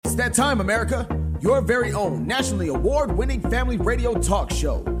that time, America. Your very own nationally award-winning family radio talk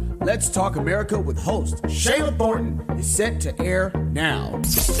show, Let's Talk America with host Shayla Thornton, is set to air now.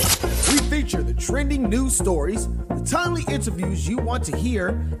 We feature the trending news stories, the timely interviews you want to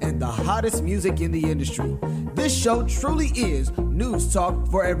hear, and the hottest music in the industry. This show truly is news talk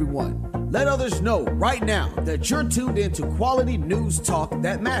for everyone. Let others know right now that you're tuned into quality news talk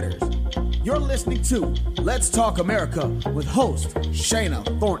that matters. You're listening to Let's Talk America with host Shayna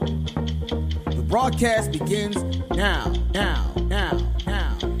Thornton. The broadcast begins now.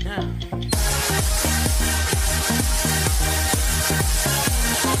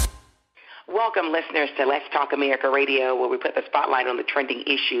 Welcome, listeners, to Let's Talk America Radio, where we put the spotlight on the trending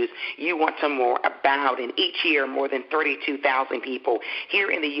issues you want to know more about. And each year, more than 32,000 people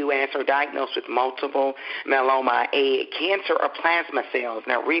here in the U.S. are diagnosed with multiple myeloma, a cancer of plasma cells.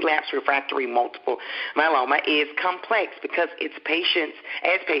 Now, relapsed refractory multiple myeloma is complex because as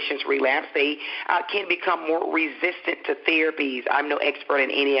patients relapse, they can become more resistant to therapies. I'm no expert in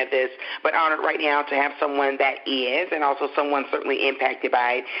any of this, but honored right now to have someone that is, and also someone certainly impacted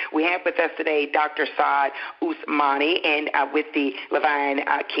by it. We have with us today Dr. Saad Usmani and with the Levine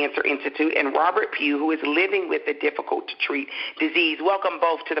Cancer Institute, and Robert Pugh, who is living with a difficult-to-treat disease. Welcome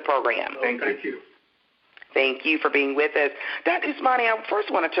both to the program. Thank you. Thank you for being with us. Dr. Usmani, I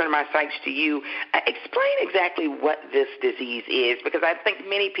first want to turn my sights to you. Explain exactly what this disease is, because I think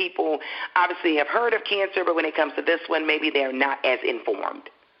many people obviously have heard of cancer, but when it comes to this one, maybe they're not as informed.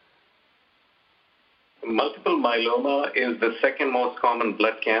 Multiple myeloma is the second most common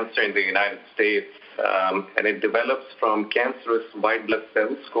blood cancer in the United States, and it develops from cancerous white blood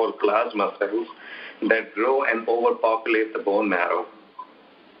cells called plasma cells that grow and overpopulate the bone marrow.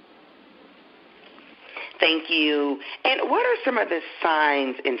 Thank you. And what are some of the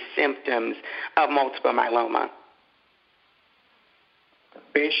signs and symptoms of multiple myeloma?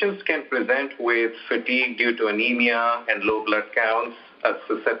 Patients can present with fatigue due to anemia and low blood counts, a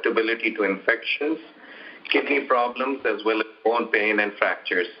susceptibility to infections, kidney problems, as well as bone pain and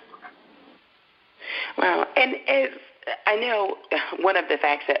fractures. Wow. And as I know, one of the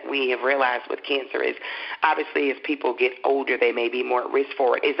facts that we have realized with cancer is obviously as people get older, they may be more at risk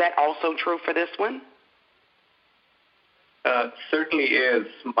for it. Is that also true for this one? Certainly is.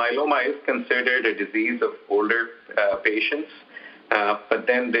 Myeloma is considered a disease of older patients, but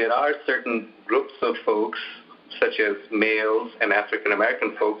then there are certain groups of folks, such as males and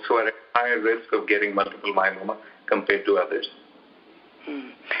African-American folks, who are at higher risk of getting multiple myeloma compared to others.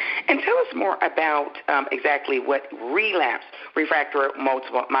 And tell us more about exactly what relapsed refractory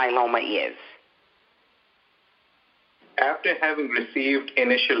multiple myeloma is. After having received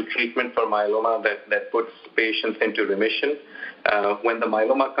initial treatment for myeloma that puts patients into remission, when the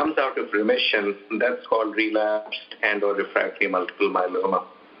myeloma comes out of remission, that's called relapsed and or refractory multiple myeloma.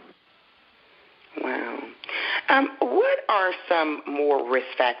 Wow. What are some more risk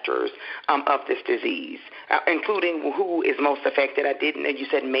factors of this disease, including who is most affected? I didn't know you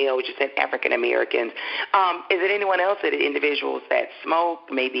said males, you said African Americans. Is it anyone else? Is it individuals that smoke,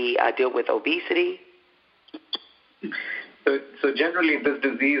 maybe deal with obesity? So generally this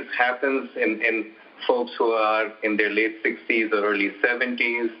disease happens in folks who are in their late 60s or early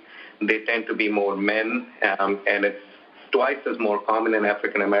 70s. They tend to be more men, and it's twice as more common in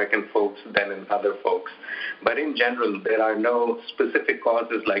African-American folks than in other folks. But in general, there are no specific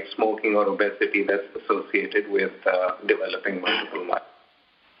causes like smoking or obesity that's associated with developing multiple myeloma.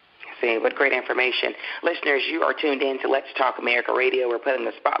 See, what great information. Listeners, you are tuned in to Let's Talk America Radio. We're putting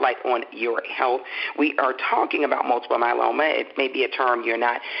the spotlight on your health. We are talking about multiple myeloma. It may be a term you're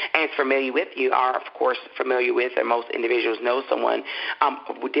not as familiar with. You are, of course, familiar with, and most individuals know someone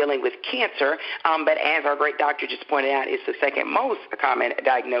dealing with cancer. But as our great doctor just pointed out, it's the second most common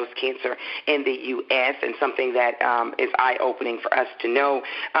diagnosed cancer in the U.S. and something that is eye-opening for us to know.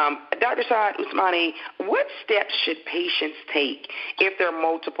 Dr. Saad Usmani, what steps should patients take if there are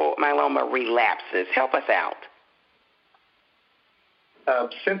multiple myeloma relapses? Help us out.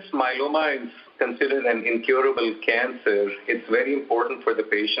 Since myeloma is considered an incurable cancer, it's very important for the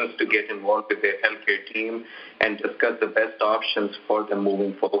patients to get involved with their healthcare team and discuss the best options for them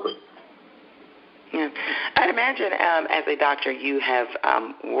moving forward. Yeah. I'd imagine as a doctor you have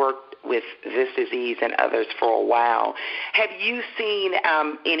worked with this disease and others for a while. Have you seen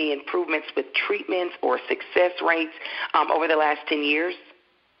any improvements with treatments or success rates over the last 10 years?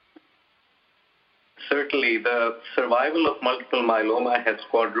 Certainly, the survival of multiple myeloma has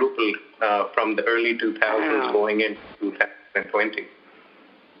quadrupled from the early 2000s going into 2020.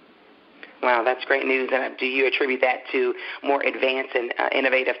 Wow, that's great news. And do you attribute that to more advanced and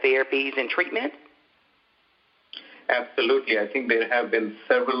innovative therapies and treatment? Absolutely. I think there have been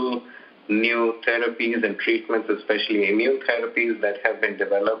several new therapies and treatments, especially immune therapies, that have been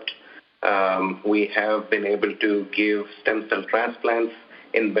developed. We have been able to give stem cell transplants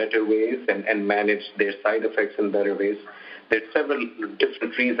in better ways and manage their side effects in better ways. There are several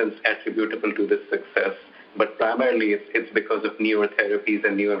different reasons attributable to this success, but primarily it's because of newer therapies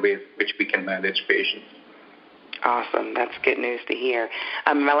and newer ways which we can manage patients. Awesome. That's good news to hear.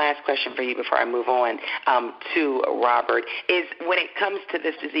 My last question for you before I move on to Robert is, when it comes to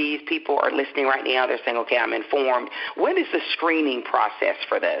this disease, people are listening right now, they're saying, okay, I'm informed. What is the screening process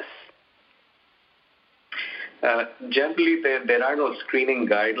for this? Generally, there are no screening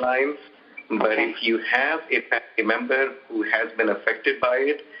guidelines, but if you have a family member who has been affected by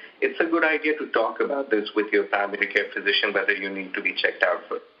it, it's a good idea to talk about this with your primary care physician, whether you need to be checked out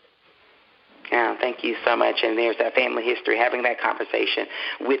for it. Yeah, thank you so much. And there's that family history, having that conversation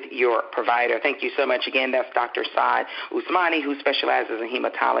with your provider. Thank you so much. Again, that's Dr. Saad Usmani, who specializes in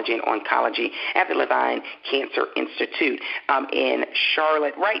hematology and oncology at the Levine Cancer Institute in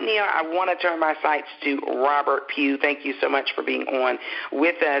Charlotte. Right now, I want to turn my sights to Robert Pugh. Thank you so much for being on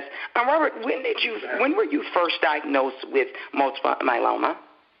with us. Robert, when were you first diagnosed with multiple myeloma?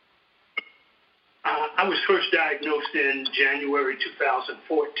 I was first diagnosed in January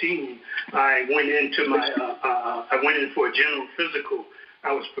 2014. I went in for a general physical.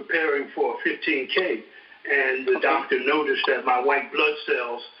 I was preparing for a 15K, and the doctor noticed that my white blood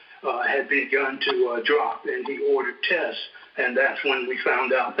cells had begun to drop, and he ordered tests, and that's when we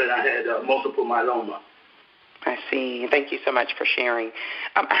found out that I had multiple myeloma. I see. Thank you so much for sharing.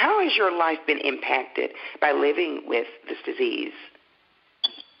 How has your life been impacted by living with this disease?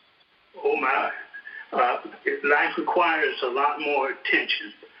 Oh, my. Life requires a lot more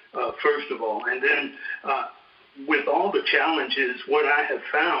attention, first of all. And then with all the challenges, what I have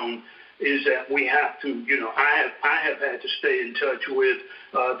found is that we have to, I have had to stay in touch with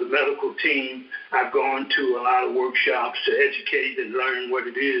the medical team. I've gone to a lot of workshops to educate and learn what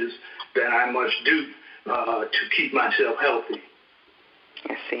it is that I must do to keep myself healthy.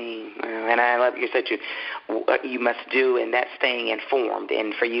 I see. And I love you said what you must do, and that's staying informed.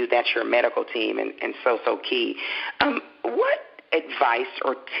 And for you, that's your medical team, and so key. What advice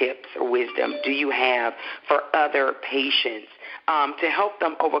or tips or wisdom do you have for other patients to help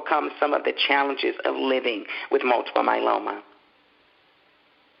them overcome some of the challenges of living with multiple myeloma?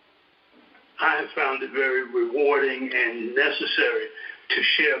 I have found it very rewarding and necessary to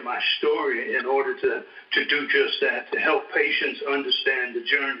share my story in order to do just that, to help patients understand the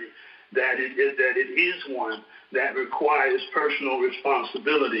journey, that it is one that requires personal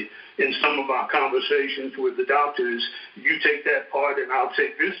responsibility. In some of our conversations with the doctors, you take that part and I'll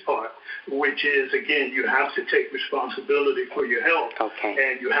take this part, which is, again, you have to take responsibility for your health.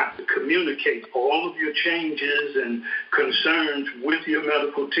 And you have to communicate all of your changes and concerns with your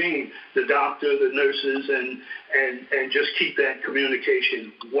medical team, the doctor, the nurses, and just keep that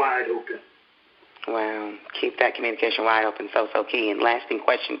communication wide open. Wow. Keep that communication wide open, so key. And lasting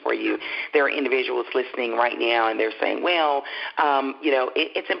question for you. There are individuals listening right now, and they're saying, well,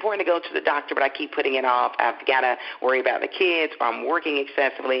 it's important to go to the doctor, but I keep putting it off. I've got to worry about the kids, or I'm working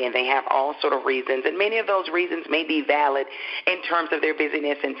excessively, and they have all sort of reasons. And many of those reasons may be valid in terms of their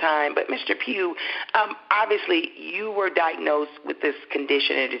busyness and time. But, Mr. Pugh, obviously you were diagnosed with this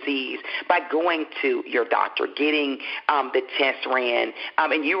condition and disease by going to your doctor, getting the test ran,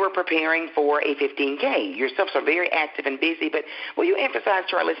 and you were preparing for a 15K. Yourself are very active and busy, but will you emphasize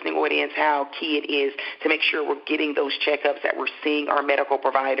to our listening audience how key it is to make sure we're getting those checkups, that we're seeing our medical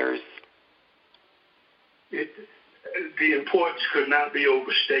providers? The importance could not be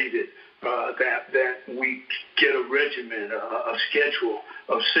overstated, that we get a regimen, a schedule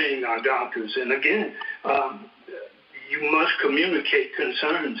of seeing our doctors. And again, you must communicate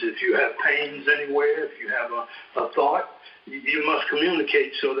concerns. If you have pains anywhere, if you have a thought, you must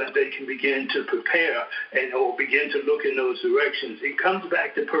communicate so that they can begin to prepare or begin to look in those directions. It comes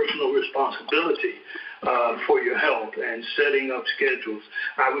back to personal responsibility for your health and setting up schedules.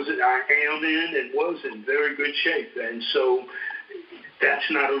 I am in and was in very good shape, and so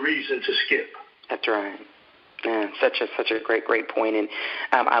that's not a reason to skip. That's right. Yeah, such a great point, and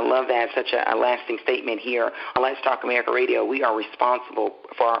I love that. Such a lasting statement here on Let's Talk America Radio. We are responsible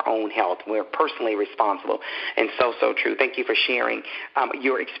for our own health. We're personally responsible, and so true. Thank you for sharing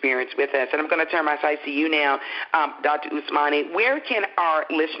your experience with us. And I'm going to turn my sights to you now, Dr. Usmani. Where can our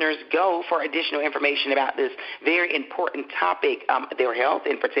listeners go for additional information about this very important topic, their health,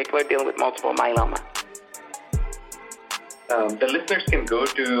 in particular, dealing with multiple myeloma? The listeners can go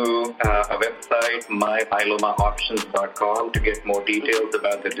to our website, mymyelomaoptions.com, to get more details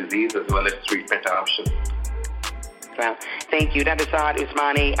about the disease as well as treatment options. Well, thank you, Dr. Saad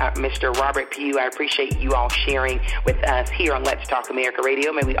Usmani, Mr. Robert Pugh. I appreciate you all sharing with us here on Let's Talk America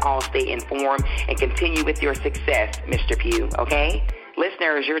Radio. May we all stay informed and continue with your success, Mr. Pugh, okay?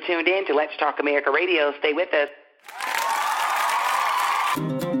 Listeners, you're tuned in to Let's Talk America Radio. Stay with us.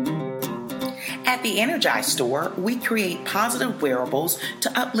 At the Energize Store, we create positive wearables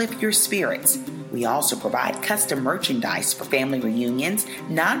to uplift your spirits. We also provide custom merchandise for family reunions,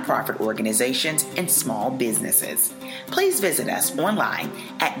 nonprofit organizations, and small businesses. Please visit us online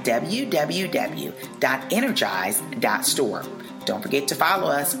at www.energize.store. Don't forget to follow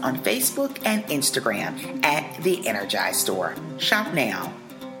us on Facebook and Instagram at The Energize Store. Shop now.